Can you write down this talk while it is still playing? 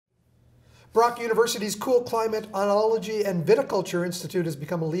Brock University's Cool Climate Oenology and Viticulture Institute has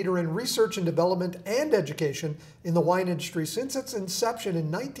become a leader in research and development and education in the wine industry since its inception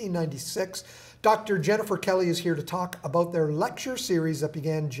in 1996. Dr. Jennifer Kelly is here to talk about their lecture series that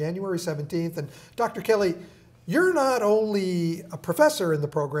began January 17th. And Dr. Kelly, you're not only a professor in the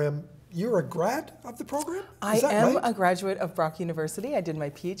program, you're a grad of the program? I am a graduate of Brock University. I did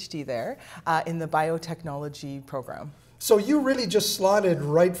my PhD there in the biotechnology program. So you really just slotted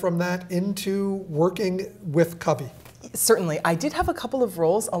right from that into working with CCOVI? Certainly. I did have a couple of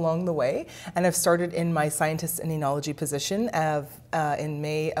roles along the way, and I've started in my scientist in enology position in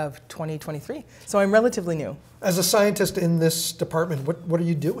May of 2023. So I'm relatively new. As a scientist in this department, what are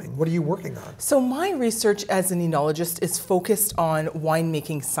you doing? What are you working on? So my research as an enologist is focused on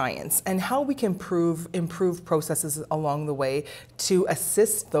winemaking science and how we can improve processes along the way to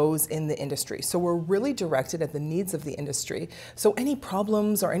assist those in the industry. So we're really directed at the needs of the industry. So any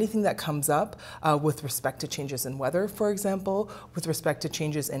problems or anything that comes up with respect to changes in weather, for example, with respect to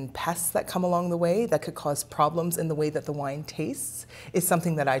changes in pests that come along the way that could cause problems in the way that the wine tastes, is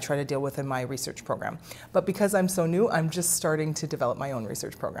something that I try to deal with in my research program. But because I'm so new, I'm just starting to develop my own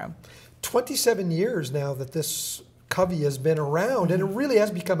research program. 27 years now that this CCOVI has been around, and it really has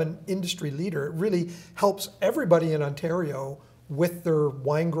become an industry leader. It really helps everybody in Ontario with their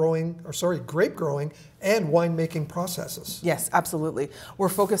grape growing and winemaking processes. Yes, absolutely. We're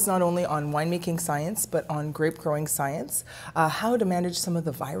focused not only on winemaking science, but on grape growing science, how to manage some of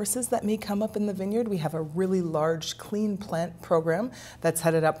the viruses that may come up in the vineyard. We have a really large clean plant program that's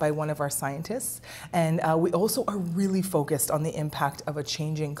headed up by one of our scientists. And we also are really focused on the impact of a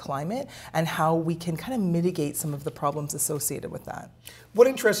changing climate and how we can kind of mitigate some of the problems associated with that. What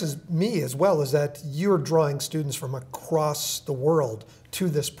interests me as well is that you're drawing students from across the world to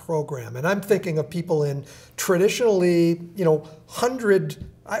this program. And I'm thinking of people in traditionally,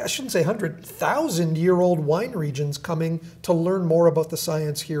 1,000-year-old wine regions coming to learn more about the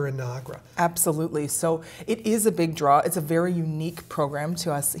science here in Niagara. Absolutely. So it is a big draw. It's a very unique program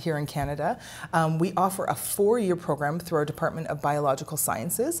to us here in Canada. We offer a 4-year program through our Department of Biological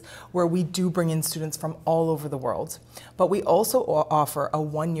Sciences, where we do bring in students from all over the world. But we also offer a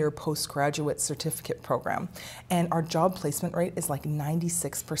 1-year postgraduate certificate program. And our job placement rate is like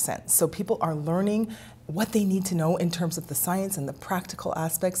 96%. So people are learning what they need to know in terms of the science and the practical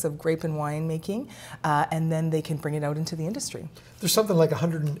aspects of grape and wine making, and then they can bring it out into the industry. There's something like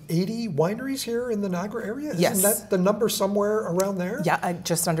 180 wineries here in the Niagara area? Yes. Isn't that the number somewhere around there? Yeah,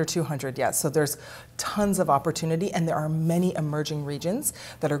 just under 200, yeah. So there's tons of opportunity, and there are many emerging regions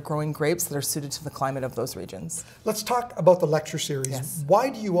that are growing grapes that are suited to the climate of those regions. Let's talk about the lecture series. Yes. Why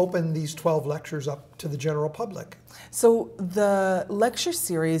do you open these 12 lectures up to the general public? So the lecture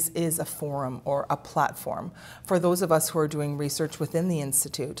series is a forum or a platform for those of us who are doing research within the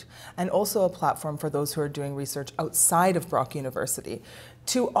Institute, and also a platform for those who are doing research outside of Brock University,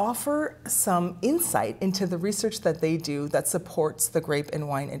 to offer some insight into the research that they do that supports the grape and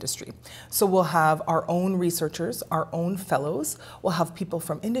wine industry. So we'll have our own researchers, our own fellows, we'll have people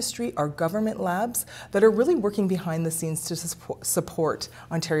from industry, our government labs that are really working behind the scenes to support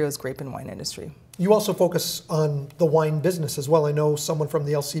Ontario's grape and wine industry. You also focus on the wine business as well. I know someone from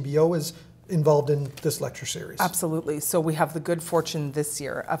the LCBO is involved in this lecture series. Absolutely. So we have the good fortune this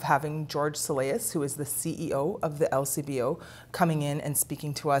year of having George Saleas, who is the CEO of the LCBO, coming in and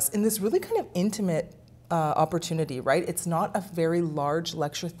speaking to us in this really kind of intimate opportunity, right? It's not a very large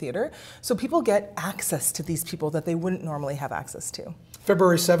lecture theater, so people get access to these people that they wouldn't normally have access to.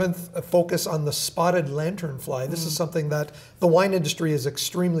 February 7th, a focus on the spotted lanternfly. This is something that the wine industry is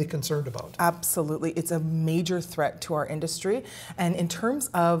extremely concerned about. Absolutely. It's a major threat to our industry. And in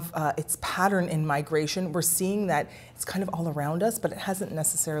terms of its pattern in migration, we're seeing that it's kind of all around us, but it hasn't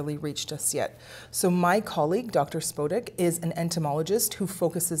necessarily reached us yet. So my colleague, Dr. Spodek, is an entomologist who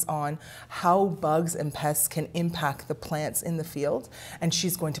focuses on how bugs and pests can impact the plants in the field. And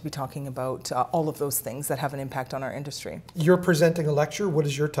she's going to be talking about all of those things that have an impact on our industry. You're presenting a lecture. What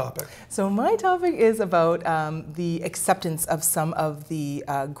is your topic? So my topic is about the acceptance of some of the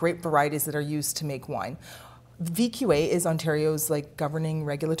grape varieties that are used to make wine. VQA is Ontario's governing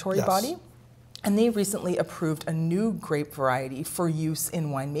regulatory body. And they recently approved a new grape variety for use in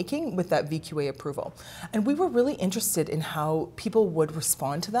winemaking with that VQA approval. And we were really interested in how people would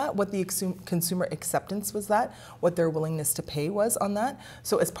respond to that, what the consumer acceptance was that, what their willingness to pay was on that.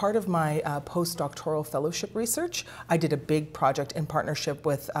 So as part of my postdoctoral fellowship research, I did a big project in partnership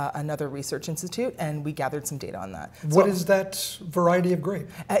with another research institute, and we gathered some data on that. What is that variety of grape?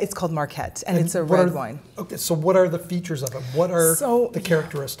 It's called Marquette, and it's a red wine. Okay, so what are the features of it? What are the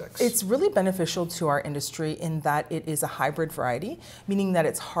characteristics? It's really beneficial beneficial to our industry in that it is a hybrid variety, meaning that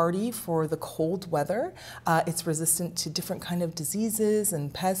it's hardy for the cold weather. It's resistant to different kind of diseases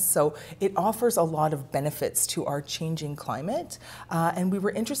and pests, so it offers a lot of benefits to our changing climate. And we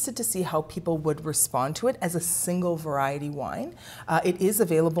were interested to see how people would respond to it as a single variety wine. It is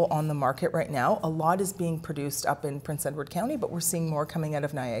available on the market right now. A lot is being produced up in Prince Edward County, but we're seeing more coming out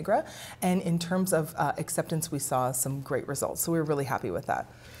of Niagara. And in terms of acceptance, we saw some great results. So we were really happy with that.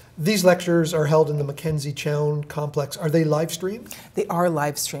 These lectures are held in the Mackenzie Chown complex. Are they live streamed? They are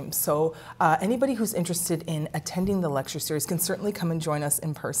live streamed. So anybody who's interested in attending the lecture series can certainly come and join us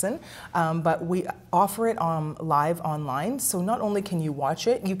in person. But we offer it live online. So not only can you watch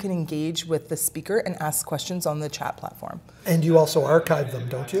it, you can engage with the speaker and ask questions on the chat platform. And you also archive them,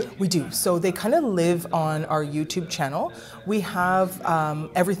 don't you? We do. So they kind of live on our YouTube channel. We have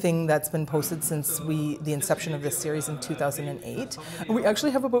everything that's been posted since the inception of this series in 2008. And we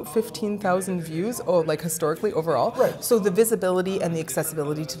actually have about 15,000 views, like historically overall. Right. So the visibility and the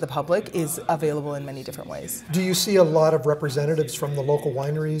accessibility to the public is available in many different ways. Do you see a lot of representatives from the local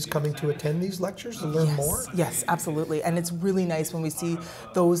wineries coming to attend these lectures to learn more? Yes, absolutely. And it's really nice when we see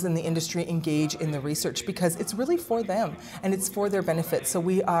those in the industry engage in the research, because it's really for them and it's for their benefit. So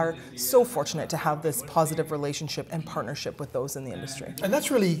we are so fortunate to have this positive relationship and partnership with those in the industry. And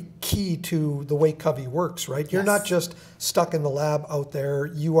that's really key to the way CCOVI works, right? You're not just stuck in the lab out there.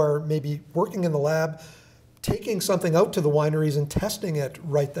 You are maybe working in the lab, taking something out to the wineries and testing it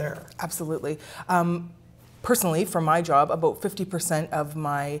right there. Absolutely. Personally, for my job, about 50% of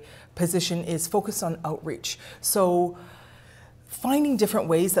my position is focused on outreach. So finding different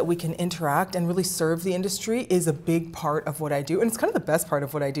ways that we can interact and really serve the industry is a big part of what I do. And it's kind of the best part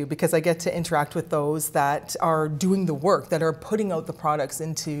of what I do, because I get to interact with those that are doing the work, that are putting out the products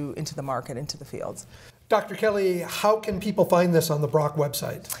into the market, into the fields. Dr. Kelly, how can people find this on the Brock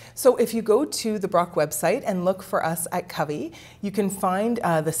website? So if you go to the Brock website and look for us at CCOVI, you can find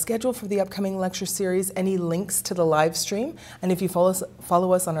the schedule for the upcoming lecture series, any links to the live stream, and if you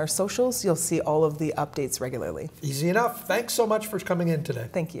follow us on our socials, you'll see all of the updates regularly. Easy enough. Thanks so much for coming in today.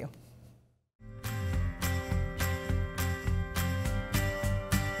 Thank you.